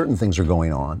that certain things are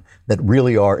going on that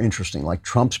really are interesting. Like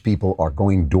Trump's people are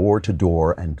going door to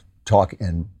door and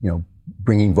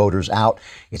bringing voters out.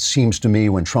 It seems to me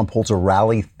when Trump holds a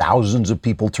rally, thousands of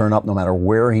people turn up no matter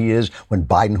where he is. When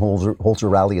Biden holds a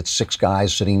rally, it's 6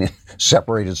 guys sitting in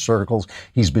separated circles.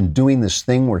 He's been doing this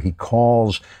thing where he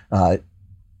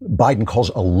Biden calls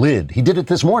a lid. He did it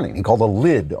this morning. He called a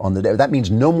lid on the day. That means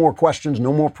no more questions,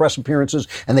 no more press appearances.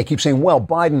 And they keep saying, well,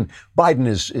 Biden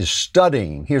is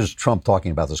studying. Here's Trump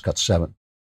talking about this, cut 7.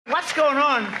 What's going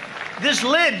on? This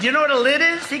lid, you know what a lid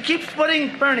is?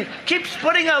 Bernie keeps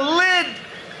putting a lid.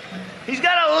 He's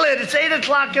got a lid. It's 8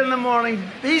 o'clock in the morning.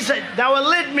 Now a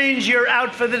lid means you're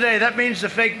out for the day. That means the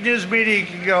fake news media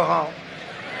can go home.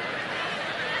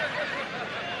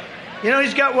 You know,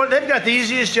 they've got the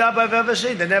easiest job I've ever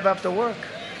seen. They never have to work.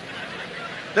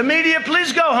 The media,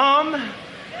 please go home.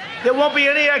 There won't be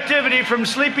any activity from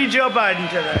sleepy Joe Biden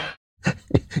today.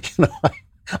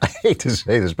 I hate to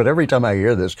say this, but every time I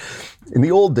hear this, in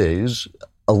the old days,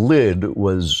 a lid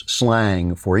was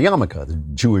slang for a yarmulke, the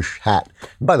Jewish hat.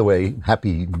 And by the way,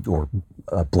 happy or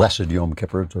blessed Yom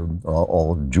Kippur to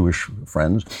all Jewish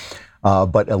friends.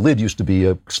 But a lid used to be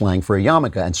a slang for a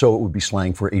yarmulke, and so it would be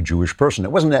slang for a Jewish person.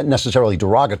 It wasn't necessarily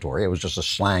derogatory. It was just a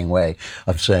slang way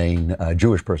of saying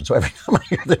Jewish person. So every time I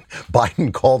hear that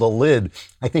Biden called a lid,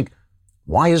 I think,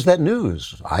 why is that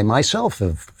news? I myself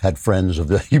have had friends of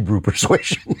the Hebrew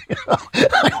persuasion.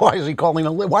 Why is he calling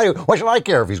a lid? Why should I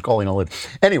care if he's calling a lid?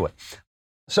 Anyway,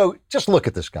 so just look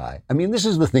at this guy. I mean, this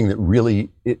is the thing that really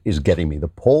is getting me. The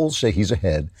polls say he's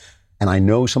ahead. And I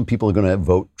know some people are going to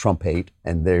vote Trump hate,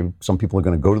 and some people are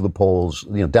going to go to the polls.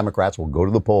 Democrats will go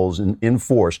to the polls in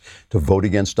force to vote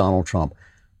against Donald Trump.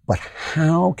 But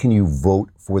how can you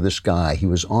vote for this guy? He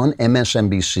was on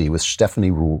MSNBC with Stephanie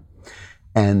Ruhle.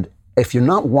 And if you're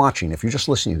not watching, if you're just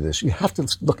listening to this, you have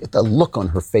to look at the look on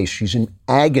her face. She's in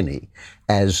agony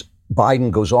as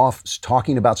Biden goes off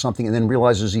talking about something and then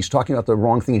realizes he's talking about the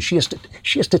wrong thing. And she has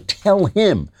to tell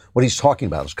him what he's talking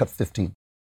about. It's cut 15.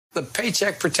 The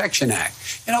Paycheck Protection Act.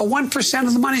 1%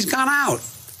 of the money's gone out.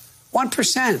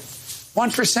 1%.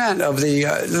 1% of the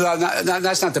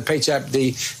that's not the paycheck.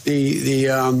 The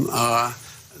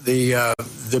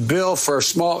bill for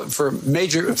small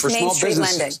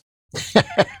businesses.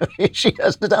 She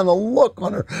has to down the look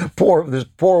on this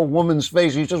poor woman's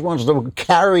face. She just wants to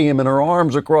carry him in her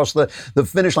arms across the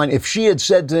finish line. If she had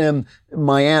said to him,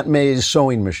 my Aunt May's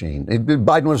sewing machine,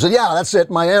 Biden would have said, yeah, that's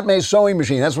it, my Aunt May's sewing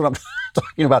machine. That's what I'm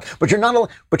talking about. But you're not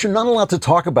allowed to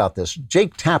talk about this.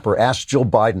 Jake Tapper asked Jill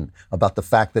Biden about the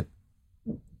fact that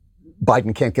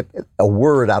Biden can't get a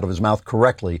word out of his mouth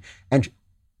correctly. And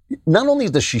not only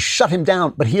does she shut him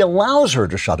down, but he allows her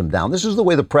to shut him down. This is the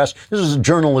way the press, this is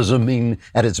journalism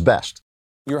at its best.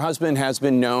 Your husband has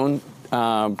been known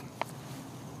to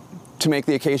make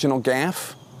the occasional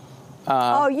gaffe.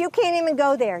 You can't even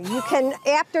go there. You can,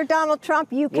 after Donald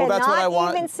Trump, you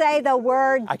cannot even say the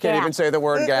word I can't even say the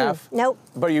word gaffe. Nope.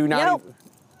 But you not Nope.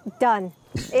 Done.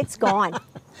 It's gone.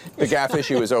 The gaffe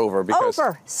issue is over. Because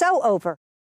over. So over.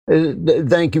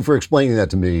 Thank you for explaining that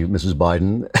to me, Mrs.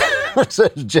 Biden.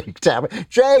 Says Jake Tapper.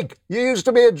 Jake, you used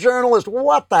to be a journalist.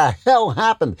 What the hell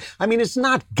happened? I mean, it's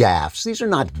not gaffes. These are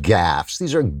not gaffes.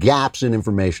 These are gaps in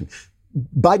information.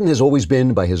 Biden has always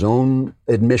been, by his own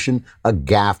admission, a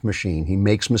gaffe machine. He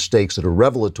makes mistakes that are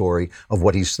revelatory of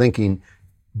what he's thinking.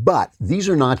 But these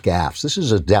are not gaffes. This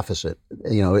is a deficit.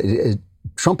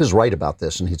 Trump is right about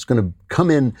this, and he's going to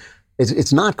come in.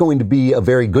 It's not going to be a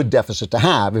very good deficit to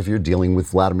have if you're dealing with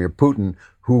Vladimir Putin,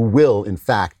 who will, in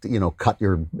fact, cut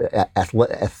your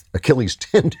Achilles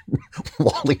tendon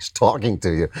while he's talking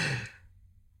to you.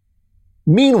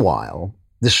 Meanwhile,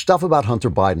 this stuff about Hunter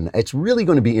Biden, it's really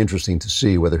going to be interesting to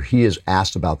see whether he is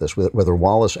asked about this, whether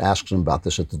Wallace asks him about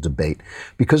this at the debate,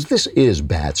 because this is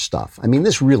bad stuff. I mean,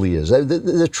 this really is.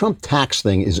 The Trump tax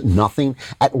thing is nothing.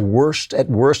 At worst, at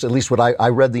least what I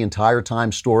read the entire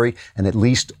Times story, and at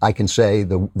least I can say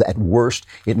that at worst,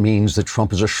 it means that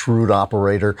Trump is a shrewd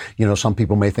operator. You know, some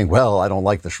people may think, well, I don't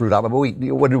like the shrewd operator.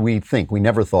 But what did we think? We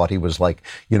never thought he was like,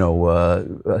 you know,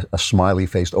 a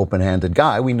smiley-faced, open-handed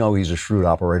guy. We know he's a shrewd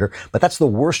operator, but that's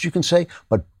the worst you can say.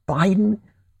 But Biden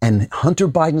and Hunter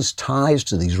Biden's ties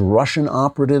to these Russian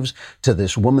operatives, to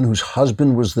this woman whose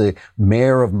husband was the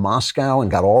mayor of Moscow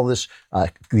and got all this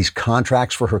these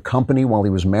contracts for her company while he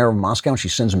was mayor of Moscow, and she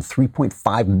sends him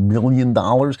 $3.5 million,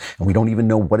 and we don't even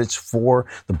know what it's for,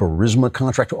 the Burisma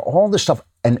contract, all this stuff.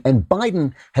 And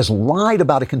Biden has lied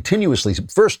about it continuously,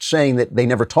 first saying that they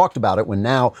never talked about it, when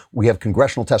now we have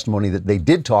congressional testimony that they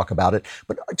did talk about it.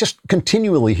 But just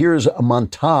continually, here's a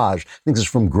montage, I think this is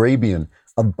from Grabian,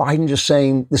 of Biden just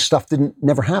saying this stuff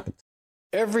never happened.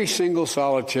 Every single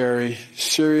solitary,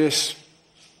 serious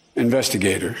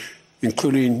investigator,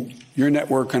 including your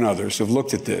network and others, have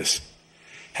looked at this,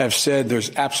 have said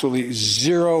there's absolutely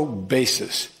zero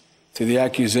basis to the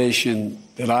accusation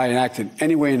that I acted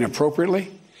any way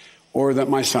inappropriately or that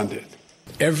my son did.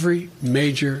 Every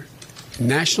major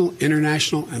national,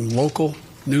 international, and local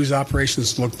news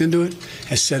operations looked into it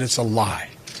has said it's a lie.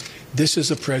 This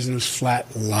is a president who's flat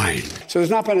lying. So there's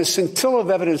not been a scintilla of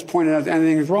evidence pointing out that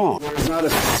anything is wrong. There's not a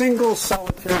single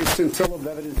solitary scintilla of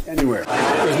evidence anywhere.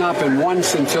 There's not been one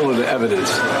scintilla of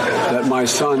evidence that my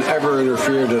son ever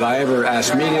interfered, that I ever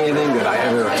asked me anything, that I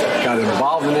ever got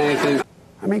involved in anything.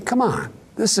 I mean, come on.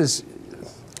 This is...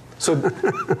 So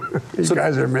these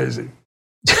guys are amazing.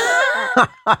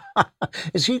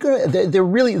 Is he going to,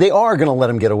 they are going to let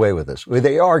him get away with this.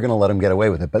 They are going to let him get away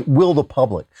with it. But will the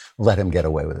public let him get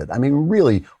away with it? I mean,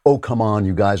 really, oh, come on,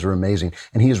 you guys are amazing.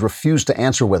 And he has refused to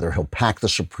answer whether he'll pack the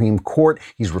Supreme Court.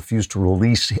 He's refused to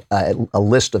release a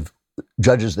list of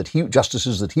justices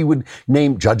that he would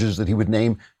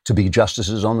name to be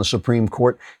justices on the Supreme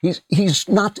Court. He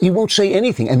won't say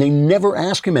anything, and they never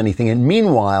ask him anything. And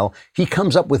meanwhile, he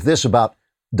comes up with this about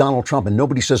Donald Trump, and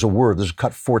nobody says a word. This is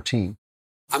cut 14.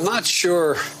 I'm not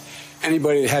sure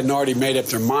anybody that hadn't already made up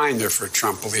their mind there for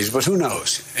Trump believes, but who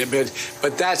knows?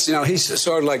 But that's, you know, he's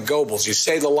sort of like Goebbels. You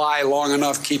say the lie long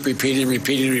enough, keep repeating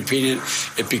it,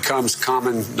 it becomes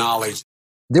common knowledge.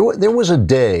 There was a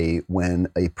day when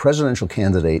a presidential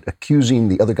candidate accusing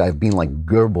the other guy of being like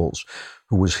Goebbels,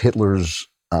 who was Hitler's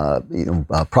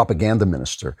propaganda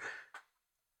minister,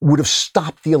 would have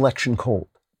stopped the election cold.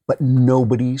 But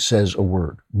nobody says a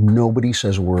word. Nobody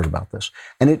says a word about this.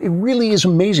 And it really is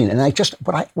amazing. And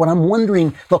what I'm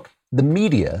wondering, look, the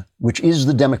media, which is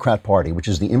the Democrat Party, which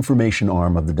is the information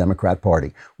arm of the Democrat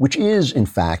Party, which is, in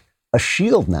fact, a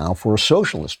shield now for a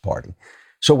socialist party.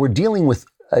 So we're dealing with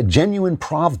a genuine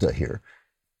Pravda here,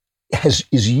 is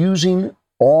using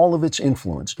all of its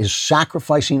influence, is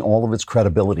sacrificing all of its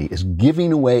credibility, is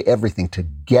giving away everything to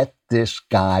get this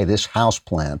guy, this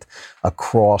houseplant,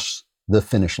 across the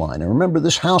finish line. And remember,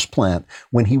 this houseplant,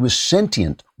 when he was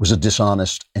sentient, was a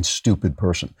dishonest and stupid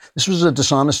person. This was a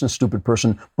dishonest and stupid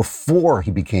person before he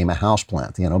became a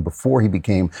houseplant, before he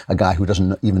became a guy who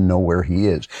doesn't even know where he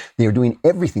is. They are doing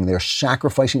everything. They're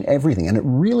sacrificing everything. And it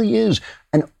really is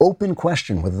an open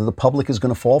question whether the public is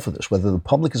going to fall for this, whether the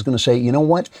public is going to say, you know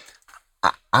what?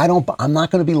 I'm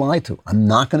not going to be lied to. I'm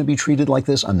not going to be treated like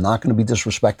this. I'm not going to be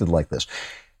disrespected like this.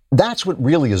 That's what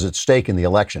really is at stake in the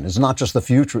election. It's not just the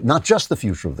future of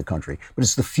the country, but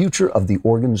it's the future of the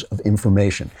organs of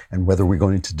information and whether we're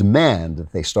going to demand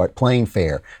that they start playing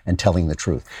fair and telling the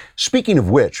truth. Speaking of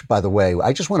which, by the way,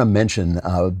 I just want to mention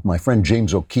my friend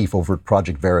James O'Keefe over at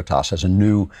Project Veritas has a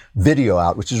new video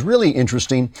out, which is really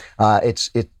interesting.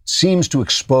 It seems to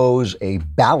expose a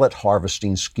ballot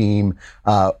harvesting scheme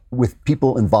with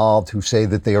people involved who say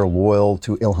that they are loyal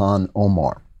to Ilhan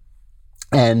Omar.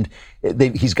 And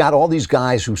he's got all these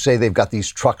guys who say they've got these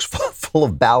trucks full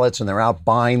of ballots and they're out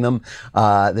buying them.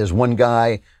 There's one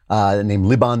guy named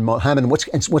Liban Mohammed.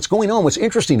 What's going on? What's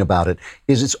interesting about it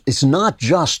is it's not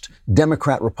just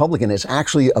Democrat Republican. It's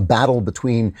actually a battle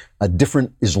between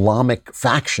different Islamic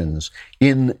factions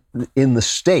in the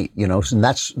state. And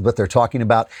that's what they're talking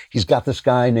about. He's got this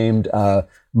guy named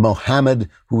Mohammed,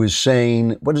 who is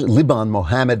saying, Liban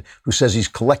Mohammed, who says he's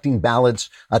collecting ballots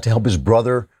to help his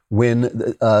brother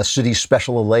win a city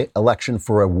special election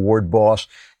for a ward boss.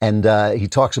 And he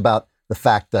talks about the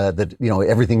fact that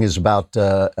everything is about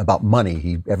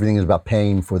money. Everything is about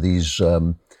paying for these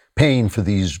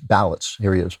ballots.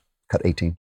 Here he is, cut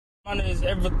 18. Money is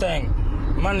everything.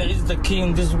 Money is the key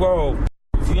in this world.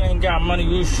 If you ain't got money,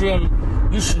 you shouldn't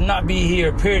You should not be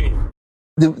here, period.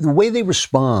 The way they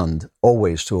respond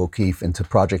always to O'Keefe and to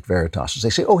Project Veritas is they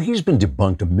say, oh, he's been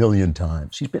debunked 1 million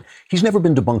times. He's never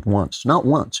been debunked once, not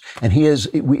once. And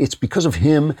it's because of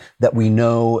him that we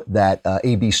know that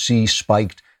ABC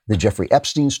spiked the Jeffrey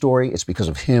Epstein story. It's because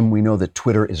of him we know that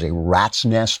Twitter is a rat's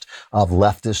nest of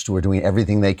leftists who are doing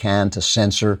everything they can to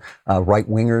censor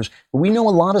right-wingers. We know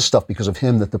a lot of stuff because of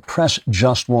him that the press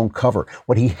just won't cover.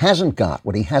 What he hasn't got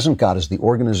is the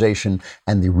organization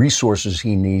and the resources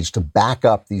he needs to back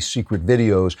up these secret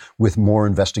videos with more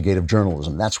investigative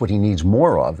journalism. That's what he needs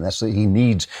more of. He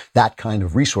needs that kind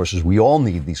of resources. We all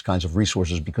need these kinds of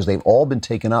resources because they've all been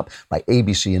taken up by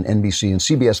ABC and NBC and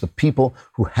CBS, the people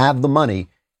who have the money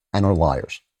and are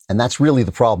liars. And that's really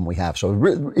the problem we have.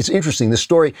 So it's interesting. This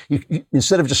story,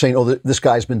 instead of just saying, oh, this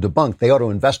guy's been debunked, they ought to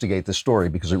investigate this story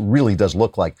because it really does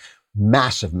look like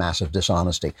massive, massive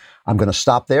dishonesty. I'm going to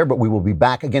stop there, but we will be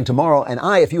back again tomorrow. And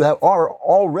if you are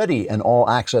already an All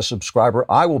Access subscriber,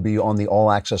 I will be on the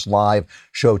All Access Live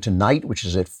show tonight, which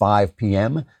is at 5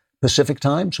 p.m. Pacific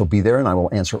time. So be there and I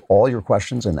will answer all your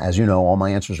questions. And as you know, all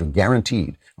my answers are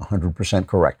guaranteed 100%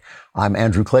 correct. I'm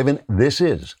Andrew Klavan. This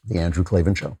is The Andrew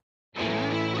Klavan Show.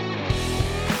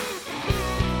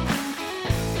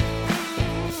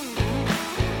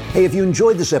 Hey, if you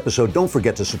enjoyed this episode, don't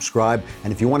forget to subscribe.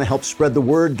 And if you want to help spread the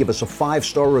word, give us a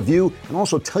 5-star review and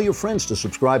also tell your friends to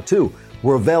subscribe too.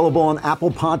 We're available on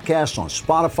Apple Podcasts, on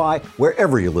Spotify,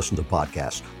 wherever you listen to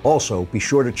podcasts. Also, be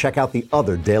sure to check out the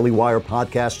other Daily Wire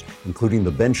podcasts, including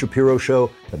The Ben Shapiro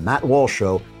Show, The Matt Walsh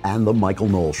Show, and The Michael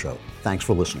Knowles Show. Thanks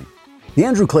for listening. The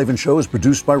Andrew Klavan Show is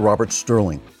produced by Robert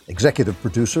Sterling. Executive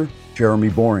producer, Jeremy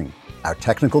Boring. Our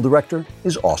technical director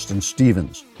is Austin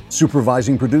Stevens.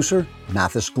 Supervising producer,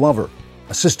 Mathis Glover.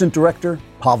 Assistant director,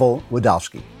 Pavel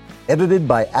Wadowski. Edited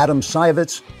by Adam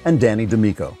Sayevitz and Danny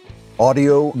D'Amico.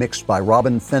 Audio mixed by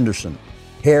Robin Fenderson.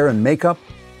 Hair and makeup,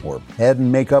 or head and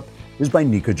makeup, is by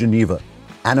Nika Geneva.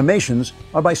 Animations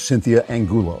are by Cynthia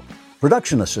Angulo.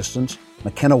 Production assistants,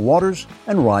 McKenna Waters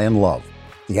and Ryan Love.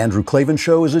 The Andrew Klavan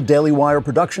Show is a Daily Wire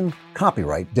production.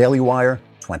 Copyright Daily Wire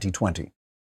 2020.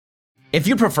 If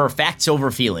you prefer facts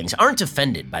over feelings, aren't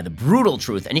offended by the brutal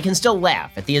truth, and you can still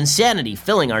laugh at the insanity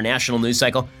filling our national news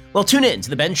cycle, well, tune in to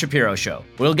The Ben Shapiro Show.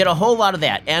 We'll get a whole lot of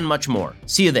that and much more.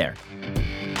 See you there.